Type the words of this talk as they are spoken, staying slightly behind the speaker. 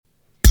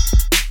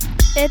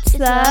It's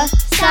the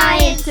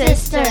Science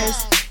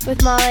Sisters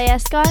with Molly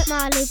Escott,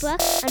 Molly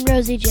Brooks, and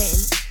Rosie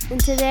James.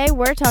 And today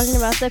we're talking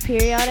about the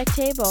periodic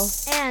table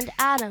and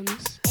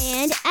atoms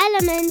and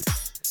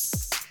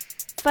elements.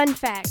 Fun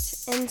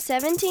fact, in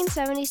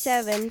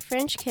 1777,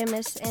 French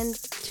chemist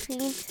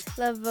Antoine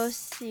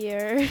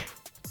Lavoisier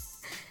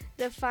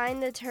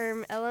defined the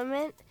term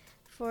element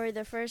for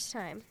the first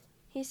time.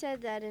 He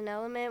said that an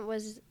element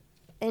was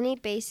any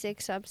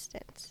basic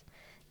substance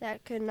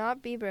that could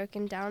not be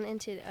broken down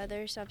into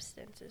other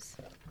substances.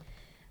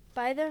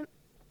 By the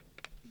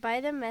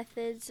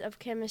methods of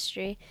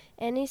chemistry,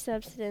 any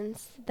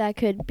substance that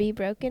could be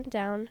broken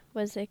down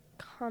was a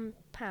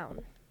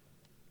compound.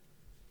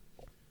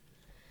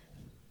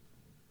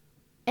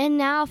 And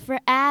now for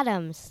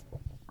atoms.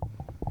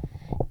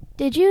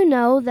 Did you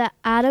know that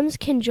atoms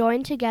can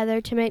join together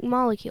to make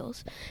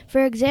molecules?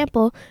 For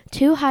example,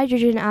 2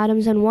 hydrogen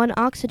atoms and 1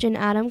 oxygen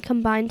atom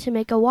combine to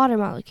make a water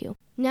molecule.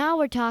 Now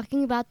we're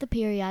talking about the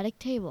periodic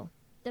table.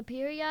 The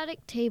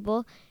periodic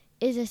table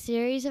is a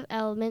series of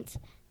elements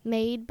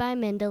made by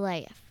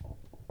Mendeleev.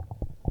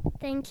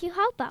 Thank you,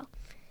 Harpo.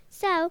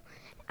 So,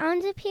 on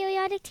the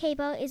periodic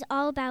table is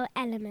all about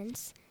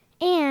elements.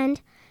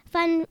 And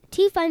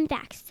two fun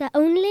facts. The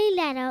only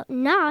letter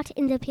not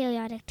in the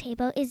periodic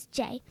table is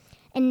J,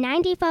 and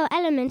 94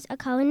 elements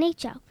occur in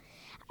nature.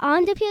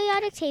 On the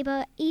periodic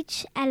table,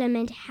 each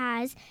element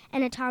has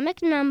an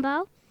atomic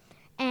number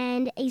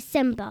and a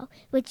symbol,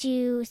 which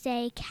you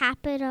say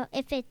capital.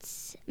 If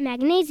it's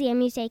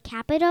magnesium, you say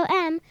capital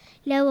M,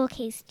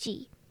 lowercase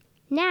g.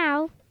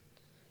 Now,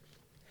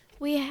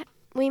 we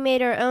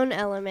made our own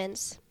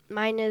elements.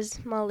 Mine is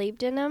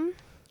molybdenum,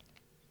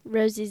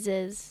 Rosie's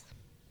is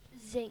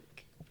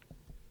zinc,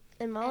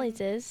 and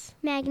Molly's is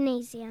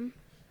magnesium.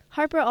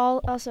 Harper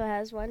also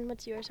has one.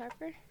 What's yours,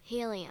 Harper?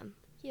 Helium.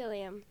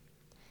 Helium.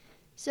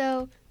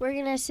 So we're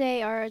going to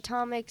say our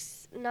atomic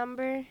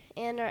number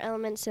and our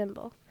element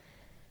symbol.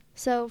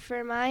 So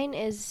for mine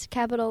is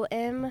capital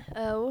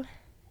MO,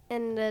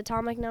 and the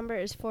atomic number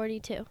is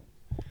 42.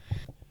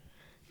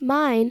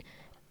 Mine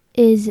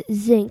is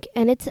zinc,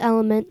 and its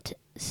element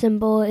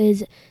symbol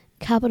is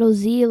capital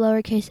Z,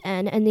 lowercase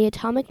n, and the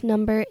atomic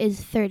number is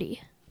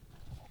 30.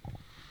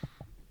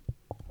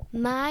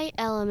 My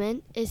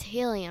element is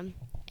helium,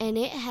 and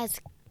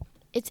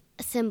its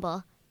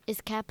symbol is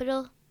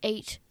capital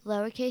H,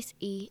 lowercase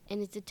e,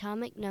 and its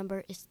atomic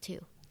number is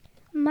 2.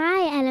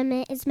 My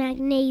element is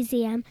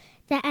magnesium.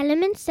 The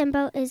element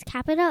symbol is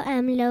capital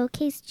M,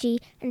 lowercase g,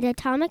 and the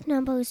atomic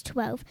number is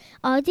 12.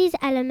 All these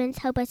elements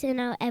help us in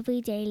our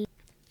everyday life.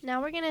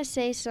 Now we're going to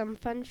say some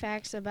fun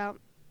facts about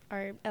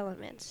our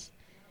elements.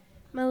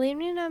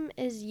 Molybdenum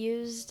is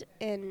used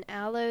in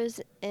alloys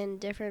and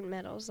different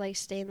metals like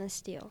stainless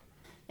steel.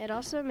 It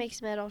also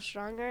makes metal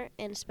stronger,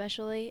 and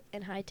especially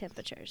in high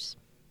temperatures.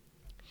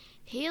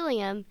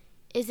 Helium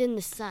is in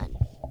the sun.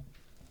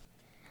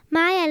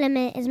 My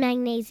element is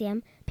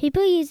magnesium.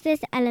 People use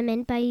this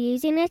element by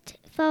using it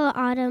for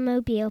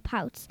automobile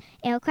parts,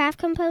 aircraft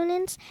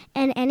components,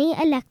 and any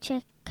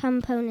electric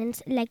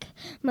components like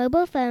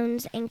mobile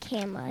phones and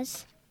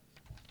cameras.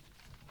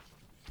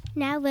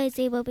 Now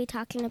Rosie will be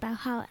talking about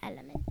her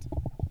element.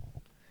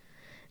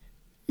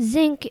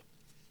 Zinc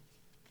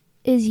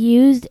is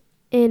used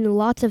in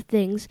lots of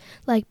things,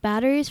 like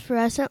batteries,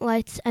 fluorescent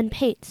lights, and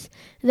paints.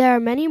 There are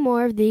many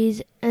more of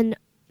these, and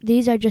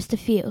these are just a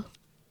few.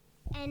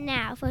 And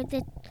now for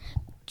the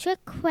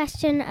trick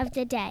question of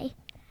the day.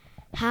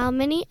 How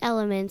many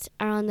elements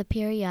are on the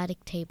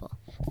periodic table?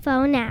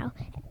 For now.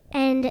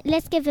 And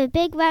let's give a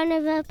big round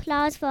of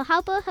applause for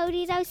Harper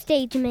Hodes, our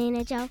stage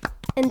manager.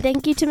 And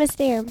thank you to Miss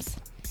Dams.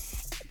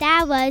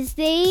 That was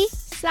the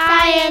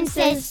Science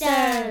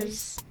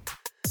Sisters.